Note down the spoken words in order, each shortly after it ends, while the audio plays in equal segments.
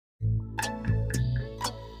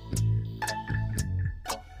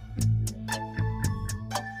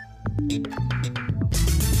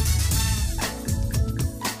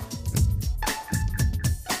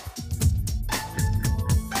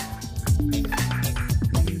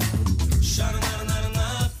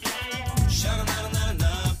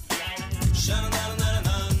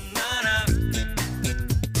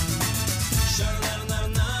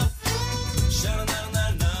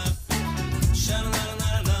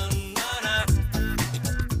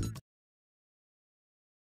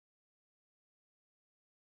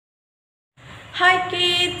Hi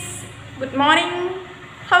kids, good morning.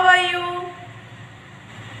 How are you?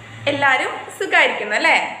 എല്ലാവരും സുഖമായിരിക്കുന്നു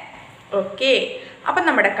അല്ലേ? ഓക്കെ. അപ്പം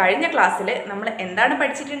നമ്മുടെ കഴിഞ്ഞ ക്ലാസ്സിൽ നമ്മൾ എന്താണ്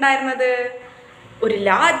പഠിച്ചിട്ടുണ്ടായിരുന്നത്? ഒരു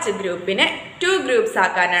ലാർജ് ഗ്രൂപ്പിനെ 2 ഗ്രൂപ്പ്സ്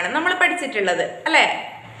ആക്കാനാണ് നമ്മൾ പഠിച്ചിട്ടുള്ളത് അല്ലേ?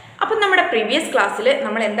 അപ്പം നമ്മുടെ പ്രീവിയസ് ക്ലാസ്സിൽ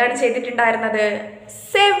നമ്മൾ എന്താണ് ചെയ്തിട്ടുണ്ടായിരുന്നത്?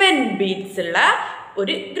 7 ബീഡ്സ് ഉള്ള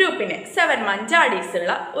ഒരു ഗ്രൂപ്പിനെ, 7 മഞ്ചാടീസ്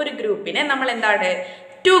ഉള്ള ഒരു ഗ്രൂപ്പിനെ നമ്മൾ എന്താണ്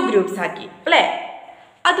 2 ഗ്രൂപ്പ്സ് ആക്കി അല്ലേ?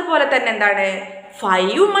 അതുപോലെ തന്നെ എന്താണ്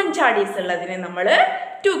 5 മഞ്ചാടീസ് ഉള്ളതിനെ നമ്മൾ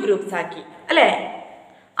 2 ഗ്രൂപ്പ്സ് ആക്കി അല്ലേ?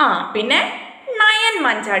 പിന്നെ 9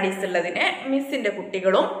 മഞ്ചാടീസ് ഉള്ളതിനെ മിസ്സിൻ്റെ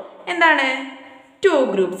കുട്ടികളും എന്താണ് 2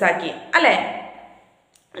 ഗ്രൂപ്പ്സ് ആക്കി അല്ലേ?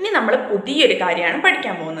 ഇനി നമ്മൾ പുതിയൊരു കാര്യമാണ്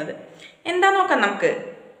പഠിക്കാൻ പോകുന്നത്. എന്താ നോക്കാം നമുക്ക്.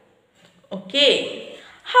 ഓക്കെ,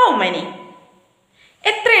 ഹൗ മെനി,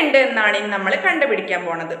 എത്രയുണ്ട് എന്നാണ് ഇനി നമ്മൾ കണ്ടുപിടിക്കാൻ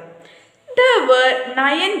പോണത്. There were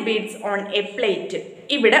 9 beads on a plate.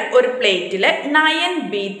 ഇവിടെ ഒരു പ്ലേറ്റിൽ 9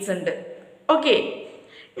 beads ഉണ്ട്. ഓക്കെ,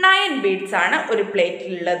 9 beads ആണ് ഒരു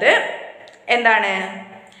പ്ലേറ്റിലുള്ളത്. എന്താണ്?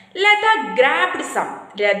 Latha grabbed some.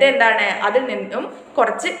 ലത എന്താണ്? അതിൽ നിന്നും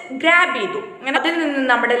കുറച്ച് ഗ്രാബ് ചെയ്തു. അങ്ങനെ അതിൽ നിന്നും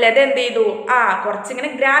നമ്മുടെ ലത എന്ത് ചെയ്തു? കുറച്ചിങ്ങനെ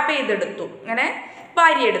ഗ്രാബ് ചെയ്തെടുത്തു, ഇങ്ങനെ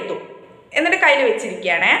വാരിയെടുത്തു, എന്നിട്ട് കയ്യിൽ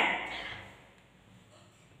വെച്ചിരിക്കുകയാണേ.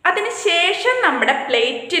 അതിനുശേഷം നമ്മുടെ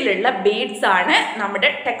പ്ലേറ്റിലുള്ള ബീഡ്സ് ആണ് നമ്മുടെ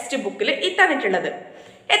ടെക്സ്റ്റ് ബുക്കിൽ ഈ തന്നിട്ടുള്ളത്.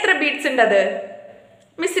 എത്ര ബീഡ്സ് ഉണ്ട് അത്?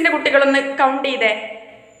 മിസ്സിന്റെ കുട്ടികളൊന്ന് കൗണ്ട് ചെയ്തേ.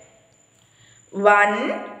 1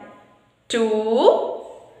 2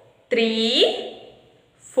 3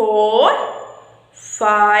 4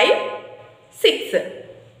 5 6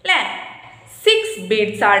 അല്ലേ? 6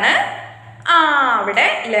 ബീഡ്സ് ആണ് അവിടെ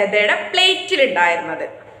ലതയുടെ പ്ലേറ്റിൽ ഉണ്ടായിരുന്നത്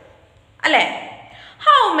അല്ലേ?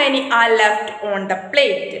 How many are left on the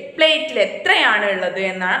plate? പ്ലേറ്റിൽ എത്രയാണ് ഉള്ളത്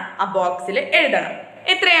എന്നാണ് ആ ബോക്സിൽ എഴുതണം.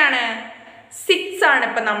 എത്രയാണ്? 6 ആണ്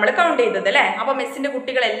ഇപ്പം നമ്മൾ കൗണ്ട് ചെയ്തത് അല്ലേ? അപ്പം മിസ്സിന്റെ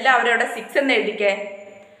കുട്ടികൾ എല്ലാവരും അവിടെ 6 എന്ന് എഴുതിക്കേ.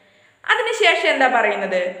 അതിനുശേഷം എന്താ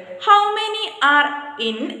പറയുന്നത്? How many are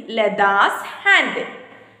in Lada's hand?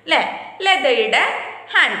 അല്ലേ? ലതയുടെ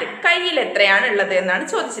ഹാൻഡ്, കയ്യിൽ എത്രയാണ് ഉള്ളത് എന്നാണ്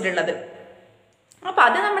ചോദിച്ചിട്ടുള്ളത്. അപ്പം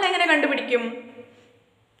അത് നമ്മൾ എങ്ങനെ കണ്ടുപിടിക്കും?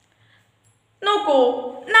 നോക്കൂ,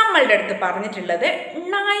 നമ്മളുടെ അടുത്ത് പറഞ്ഞിട്ടുള്ളത്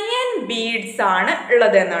 9 ബീഡ്സ് ആണ്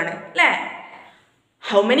ഉള്ളത് എന്നാണ് അല്ലേ?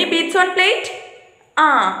 How many beads on plate?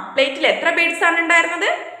 പ്ലേറ്റിൽ എത്ര ബീഡ്സ് ആണ് ഉണ്ടായിരുന്നത്?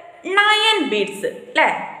 9 ബീഡ്സ് അല്ലേ?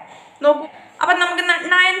 നോക്കൂ, അപ്പം നമുക്ക്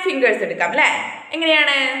 9 ഫിംഗേഴ്സ് എടുക്കാം അല്ലേ?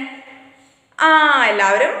 എങ്ങനെയാണ്?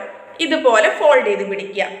 എല്ലാവരും ഇതുപോലെ ഫോൾഡ് ചെയ്ത്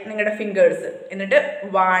പിടിക്കുക നിങ്ങളുടെ ഫിംഗേഴ്സ്. എന്നിട്ട്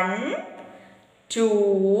 1 2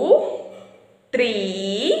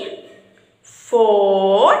 3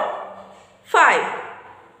 4 5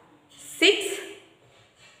 6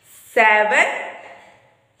 7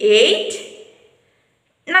 8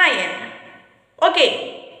 9. ഓക്കെ,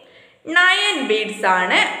 9 ബീഡ്സ്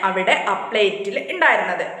ആണ് അവിടെ ആ പ്ലേറ്റിൽ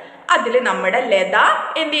ഉണ്ടായിരുന്നത്. അതിൽ നമ്മുടെ ലത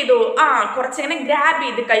എന്ത് ചെയ്തു? കുറച്ചിങ്ങനെ ഗ്രാബ്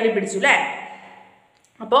ചെയ്ത് കയ്യിൽ പിടിച്ചു അല്ലേ?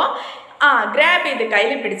 അപ്പോൾ ഗ്രാബ് ചെയ്ത്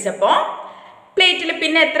കയ്യിൽ പിടിച്ചപ്പോൾ പ്ലേറ്റിൽ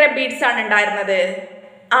പിന്നെ എത്ര ബീഡ്സ് ആണ് ഉണ്ടായിരുന്നത്?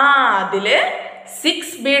 അതിൽ 6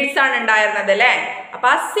 ബീഡ്സ് ആണ് ഉണ്ടായിരുന്നത് അല്ലേ? അപ്പൊ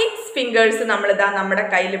ആ 6 ഫിംഗേഴ്സ് നമ്മൾ ഇതാ നമ്മുടെ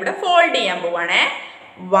കയ്യിൽ ഇവിടെ ഫോൾഡ് ചെയ്യാൻ പോവാണേ.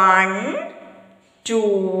 1 2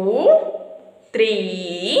 3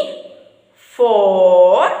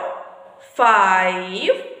 4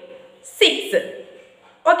 5 6.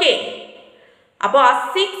 ഓക്കെ, അപ്പോൾ ആ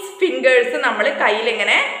 6 ഫിംഗേഴ്സ് നമ്മൾ കയ്യിൽ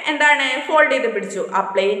ഇങ്ങനെ എന്താണ് ഫോൾഡ് ചെയ്ത് പിടിച്ചു. ആ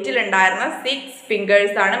പ്ലേറ്റിൽ ഉണ്ടായിരുന്ന 6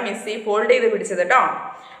 ഫിംഗേഴ്സ് ആണ് മിസ്സി ഫോൾഡ് ചെയ്ത് പിടിച്ചത് കേട്ടോ.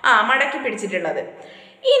 മടക്കി പിടിച്ചിട്ടുള്ളത്.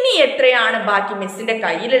 ഇനി എത്രയാണ് ബാക്കി മിസ്സിന്റെ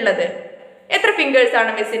കയ്യിലുള്ളത്? എത്ര ഫിംഗേഴ്സ്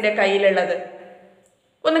ആണ് മിസ്സിന്റെ കയ്യിലുള്ളത്?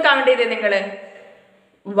 ഒന്ന് കൗണ്ട് ചെയ്തേ നിങ്ങൾ.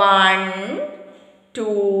 1 2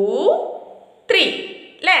 3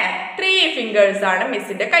 അല്ലേ? 3 ഫിംഗേഴ്സ് ആണ്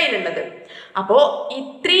മിസ്സിന്റെ കയ്യിലുള്ളത്. അപ്പോൾ ഈ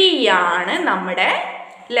 3 ആണ് നമ്മുടെ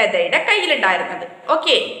ലതയുടെ കയ്യിലുണ്ടായിരുന്നത്.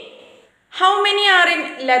 Okay, how many are in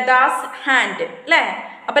ലതാസ് hand അല്ലേ?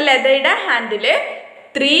 അപ്പൊ ലതയുടെ ഹാൻഡില്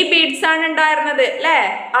 3 ബീഡ്സ് ആണ് ഉണ്ടായിരുന്നത് അല്ലേ?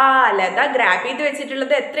 ലത ഗ്രാബ് ചെയ്ത്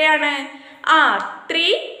വെച്ചിട്ടുള്ളത് എത്രയാണ്? 3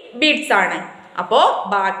 ബീഡ്സ് ആണ്. അപ്പോൾ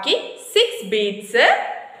ബാക്കി 6 ബീഡ്സ്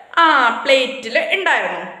പ്ലേറ്റിൽ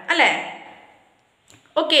ഉണ്ടായിരുന്നു അല്ലേ?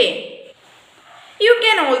 Okay, you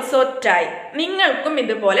can also try. നിങ്ങൾക്കും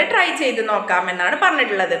ഇതുപോലെ ട്രൈ ചെയ്ത് നോക്കാമെന്നാണ്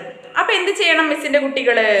പറഞ്ഞിട്ടുള്ളത്. അപ്പം എന്ത് ചെയ്യണം മിസ്സിൻ്റെ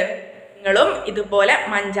കുട്ടികൾ? നിങ്ങളും ഇതുപോലെ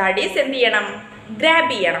മഞ്ചാടീസ് എന്ത് ചെയ്യണം?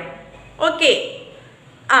 ഗ്രാബ് ചെയ്യണം. ഓക്കെ,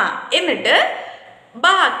 എന്നിട്ട്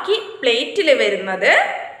ബാക്കി പ്ലേറ്റിൽ വരുന്നത്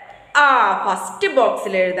ഫസ്റ്റ്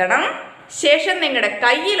ബോക്സിൽ എഴുതണം. ശേഷം നിങ്ങളുടെ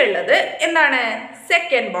കയ്യിലുള്ളത് എന്താണ്?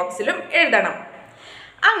 സെക്കൻഡ് ബോക്സിലും എഴുതണം.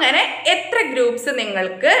 അങ്ങനെ എത്ര ഗ്രൂപ്പ്സ്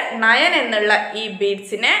നിങ്ങൾക്ക് 9 എന്നുള്ള ഈ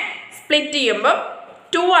ബീഡ്സിനെ സ്പ്ലിറ്റ് ചെയ്യുമ്പം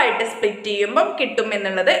 2 ആയിട്ട് സ്പ്ലിറ്റ് ചെയ്യുമ്പം കിട്ടും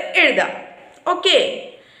എന്നുള്ളത് എഴുതാം. ഓക്കെ,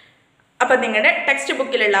 അപ്പം നിങ്ങളുടെ ടെക്സ്റ്റ്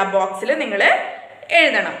ബുക്കിലുള്ള ആ ബോക്സിൽ നിങ്ങൾ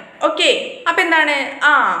എഴുതണം. ഓക്കെ, അപ്പം എന്താണ്?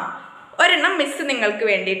 ഒരെണ്ണം മിസ് നിങ്ങൾക്ക്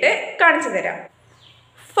വേണ്ടിയിട്ട് കാണിച്ചു തരാം.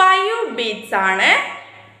 5 ബീഡ്സ് ആണ്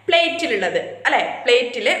പ്ലേറ്റിലുള്ളത് അല്ലേ?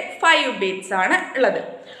 പ്ലേറ്റിൽ 5 ബീഡ്സ് ആണ് ഉള്ളത്.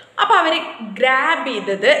 അപ്പോൾ അവർ ഗ്രാബ്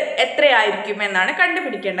ചെയ്തത് എത്രയായിരിക്കും എന്നാണ്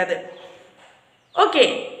കണ്ടുപിടിക്കേണ്ടത്. ഓക്കെ,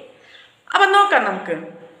 അപ്പം നോക്കാം നമുക്ക്.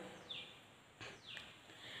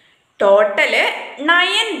 ടോട്ടല്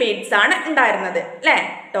 9 ബീഡ്സ് ആണ് ഉണ്ടായിരുന്നത് അല്ലേ?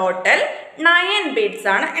 ടോട്ടൽ 9 ബീഡ്സ്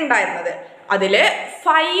ആണ് ഉണ്ടായിരുന്നത്. അതിൽ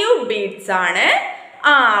 5 ബീഡ്സ് ആണ്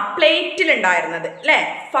പ്ലേറ്റിൽ ഉണ്ടായിരുന്നത് അല്ലേ?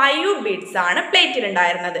 5 ബീഡ്സ് ആണ് പ്ലേറ്റിൽ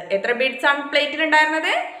ഉണ്ടായിരുന്നത്. എത്ര ബീഡ്സ് ആണ് പ്ലേറ്റിൽ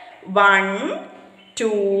ഉണ്ടായിരുന്നത്? 1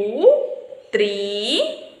 2 3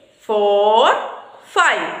 4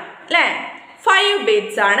 5 അല്ലേ? 5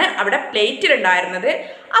 ബീഡ്സ് ആണ് അവിടെ പ്ലേറ്റിൽ ഉണ്ടായിരുന്നത്.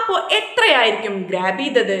 അപ്പോൾ എത്രയായിരിക്കും ഗ്രാബ്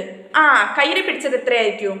ചെയ്തത്? കയ്യിൽ പിടിച്ചത്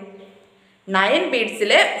എത്രയായിരിക്കും? 9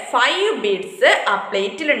 ബീഡ്സിൽ 5 ബീഡ്സ് ആ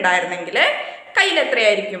പ്ലേറ്റിൽ ഉണ്ടായിരുന്നെങ്കിൽ കയ്യിൽ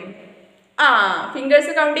എത്രയായിരിക്കും?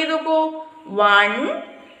 ഫിംഗേഴ്സ് കൗണ്ട് ചെയ്ത് നോക്കൂ. 1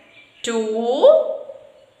 2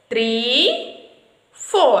 3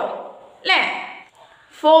 4 അല്ലേ?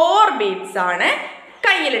 4 ബീഡ്സ് ആണ്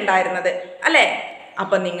കയ്യിലുണ്ടായിരുന്നത് അല്ലേ?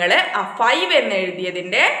 അപ്പം നിങ്ങൾ ആ 5 എന്ന്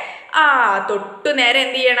എഴുതിയതിൻ്റെ തൊട്ടു നേരെ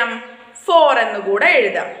എന്ത് ചെയ്യണം? 4 എന്ന് കൂടെ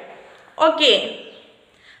എഴുതാം. ഓക്കെ,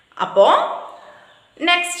 അപ്പോൾ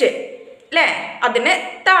നെക്സ്റ്റ് അല്ലേ? അതിന്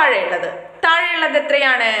താഴെയുള്ളത്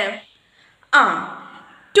എത്രയാണ്?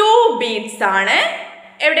 2 ബീഡ്സ് ആണ്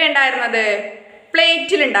എവിടെ ഉണ്ടായിരുന്നത്?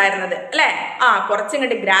 പ്ലേറ്റിൽ ഉണ്ടായിരുന്നത് അല്ലേ?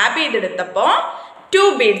 കുറച്ചിങ്ങോട്ട് ഗ്രാബ് ചെയ്തെടുത്തപ്പോൾ 2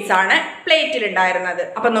 ബീഡ്സ് ആണ് പ്ലേറ്റിൽ ഉണ്ടായിരുന്നത്.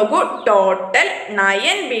 അപ്പൊ നോക്കൂ, ടോട്ടൽ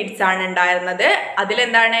 9 ബീഡ്സ് ആണ് ഉണ്ടായിരുന്നത്.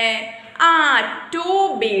 അതിലെന്താണ്? 2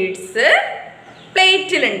 ബീഡ്സ്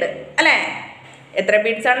പ്ലേറ്റിലുണ്ട് അല്ലേ? എത്ര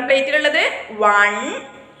ബീഡ്സ് ആണ് പ്ലേറ്റിലുള്ളത്? 1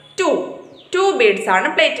 2 ബീഡ്സ് ആണ്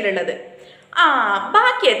പ്ലേറ്റിലുള്ളത്.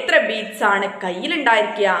 ബാക്കി എത്ര ബീഡ്സ് ആണ്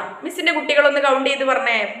കയ്യിലുണ്ടായിരിക്കുക? മിസ്സിന്റെ കുട്ടികളൊന്ന് കൗണ്ട് ചെയ്ത്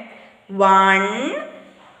പറഞ്ഞേ. 1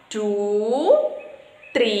 2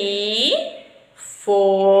 3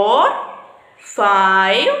 4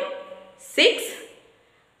 5 6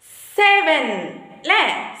 7 അല്ലേ?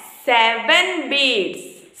 7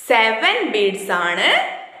 ബീഡ്സ് ആണ്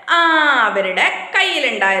അവരുടെ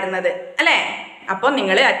കയ്യിലുണ്ടായിരുന്നത് അല്ലേ? അപ്പോൾ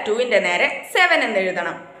നിങ്ങൾ 2ന്റെ നേരെ 7 എന്ന്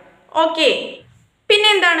എഴുതണം. ഓക്കെ, പിന്നെ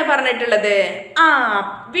എന്താണ് പറഞ്ഞിട്ടുള്ളത്?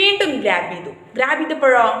 വീണ്ടും ഗ്രാബ്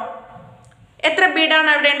ചെയ്തപ്പോഴോ എത്ര ബീഡാണ്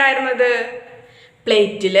അവിടെ ഉണ്ടായിരുന്നത്?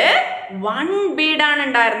 പ്ലേറ്റിൽ 1 ബീഡാണ്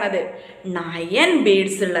ഉണ്ടായിരുന്നത്. 9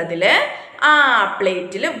 ബീഡ്സ് ഉള്ളതിൽ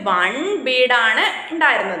പ്ലേറ്റിൽ 1 ബീഡാണ്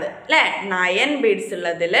ഉണ്ടായിരുന്നത് അല്ലേ? 9 ബീഡ്സ്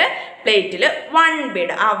ഉള്ളതിൽ പ്ലേറ്റിൽ 1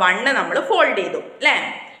 ബീഡ്. 1 നമ്മൾ ഫോൾഡ് ചെയ്തു അല്ലേ?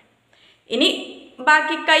 ഇനി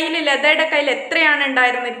ബാക്കി കയ്യിൽ ലതയുടെ കയ്യിൽ എത്രയാണ്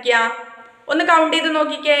ഉണ്ടായിരുന്നിരിക്കുക? ഒന്ന് കൗണ്ട് ചെയ്ത്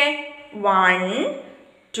നോക്കിക്കേ. 1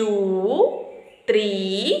 2 3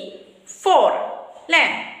 4 അല്ലേ?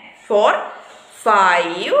 4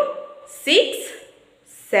 5 6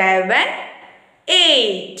 7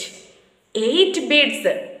 8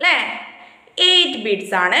 ബീഡ്സ് അല്ലേ? 8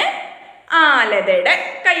 ബീഡ്സ് ആണ് ലതയുടെ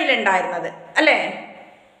കയ്യിലുണ്ടായിരുന്നത് അല്ലേ?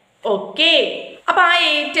 ഓക്കെ, അപ്പൊ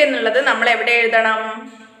 8 എന്നുള്ളത് നമ്മൾ എവിടെ എഴുതണം?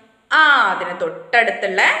 അതിന്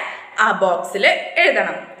തൊട്ടടുത്തുള്ള ബോക്സിൽ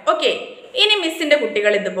എഴുതണം. ഓക്കെ, ഇനി മിസ്സിന്റെ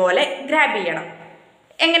കുട്ടികൾ ഇതുപോലെ ഗ്രാബ് ചെയ്യണം.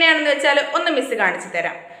 എങ്ങനെയാണെന്ന് വെച്ചാൽ ഒന്ന് മിസ് കാണിച്ചു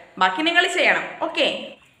തരാം, ബാക്കി നിങ്ങൾ ചെയ്യണം. ഓക്കെ,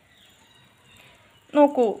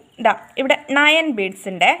 നോക്കൂ, ഇവിടെ 9 ബീഡ്സ്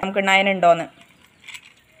ഉണ്ട്. നമുക്ക് 9 ഉണ്ടോന്ന്?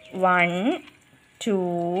 1 2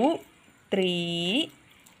 3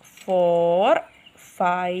 4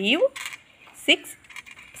 5 6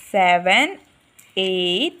 7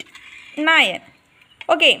 8 9.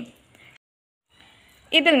 ഓക്കെ,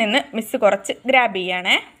 ഇതിൽ നിന്ന് മിസ് കുറച്ച് ഗ്രാബ്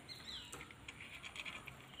ചെയ്യണേ.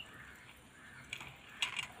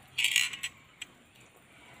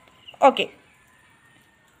 ഓക്കെ,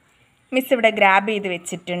 മിസ് ഇവിടെ ഗ്രാബ് ചെയ്ത്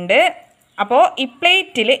വെച്ചിട്ടുണ്ട്. അപ്പോൾ ഈ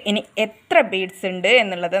പ്ലേറ്റിൽ ഇനി എത്ര ബീഡ്സ് ഉണ്ട്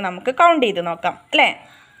എന്നുള്ളത് നമുക്ക് കൗണ്ട് ചെയ്ത് നോക്കാം അല്ലേ?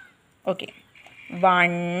 ഓക്കെ,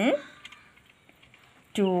 1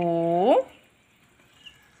 2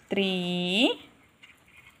 3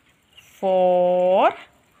 4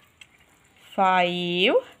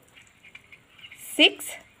 5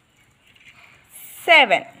 6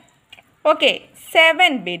 7. ഓക്കെ,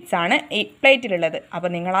 7 ബീഡ്സ് ആണ് ഈ പ്ലേറ്റിലുള്ളത്. അപ്പോൾ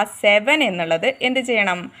നിങ്ങൾ ആ 7 എന്നുള്ളത് എന്ത്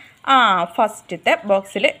ചെയ്യണം? ഫസ്റ്റത്തെ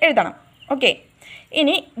ബോക്സിൽ എഴുതണം. ഓക്കെ,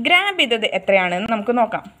 ഇനി ഗ്രാബ് ചെയ്തത് എത്രയാണെന്ന് നമുക്ക്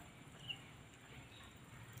നോക്കാം.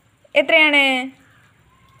 എത്രയാണ്?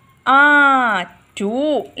 2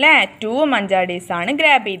 അല്ലേ? 2 മഞ്ചാടീസ് ആണ്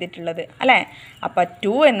ഗ്രാബ് ചെയ്തിട്ടുള്ളത് അല്ലേ? അപ്പോൾ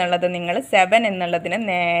 2 എന്നുള്ളത് നിങ്ങൾ 7 എന്നുള്ളതിന്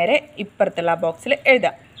നേരെ ഇപ്പുറത്തുള്ള ബോക്സിൽ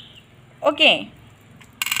എഴുതാം. ഓക്കെ,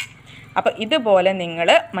 അപ്പോൾ ഇതുപോലെ നിങ്ങൾ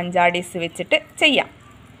മഞ്ചാടീസ് വെച്ചിട്ട് ചെയ്യാം.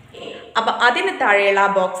 അപ്പോൾ അതിന് താഴെയുള്ള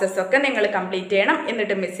ബോക്സസ് ഒക്കെ നിങ്ങൾ കംപ്ലീറ്റ് ചെയ്യണം.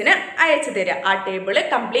 എന്നിട്ട് മിസ്സിന് അയച്ചു തരിക. ആ ടേബിൾ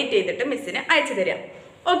കംപ്ലീറ്റ് ചെയ്തിട്ട് മിസ്സിന് അയച്ചു തരിക.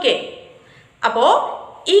 ഓക്കെ, അപ്പോൾ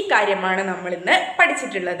ഈ കാര്യമാണ് നമ്മൾ ഇന്ന്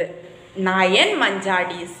പഠിച്ചിട്ടുള്ളത്. നയൻ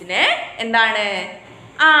മഞ്ചാടീസിനെ എന്താണ്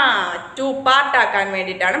 2 പാർട്ടാക്കാൻ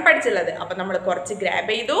വേണ്ടിയിട്ടാണ് പഠിച്ചുള്ളത്. അപ്പം നമ്മൾ കുറച്ച്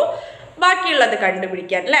ഗ്രാബ് ചെയ്തു, ബാക്കിയുള്ളത്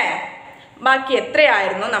കണ്ടുപിടിക്കാൻ അല്ലേ. ബാക്കി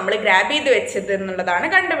എത്രയായിരുന്നു നമ്മൾ ഗ്രാബ് ചെയ്ത് വെച്ചത് എന്നുള്ളതാണ്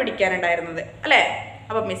കണ്ടുപിടിക്കാനുണ്ടായിരുന്നത് അല്ലേ.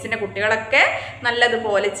 അപ്പം മിസ്സിൻ്റെ കുട്ടികളൊക്കെ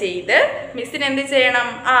നല്ലതുപോലെ ചെയ്ത് മിസ്സിന് എന്ത് ചെയ്യണം,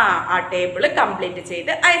 ആ ടേബിൾ കംപ്ലീറ്റ്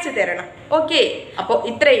ചെയ്ത് അയച്ചു തരണം. ഓക്കെ, അപ്പോൾ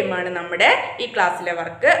ഇത്രയുമാണ് നമ്മുടെ ഈ ക്ലാസ്സിലെ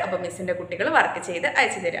വർക്ക്. അപ്പോൾ മിസ്സിൻ്റെ കുട്ടികൾ വർക്ക് ചെയ്ത്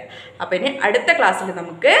അയച്ചു തരാം. അപ്പോൾ ഇനി അടുത്ത ക്ലാസ്സിൽ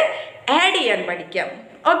നമുക്ക് ആഡ് ചെയ്യാൻ പഠിക്കാം.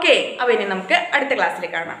 ഓക്കെ, അപ്പോൾ ഇനി നമുക്ക് അടുത്ത ക്ലാസ്സിൽ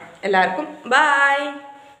കാണാം. എല്ലാവർക്കും ബൈ.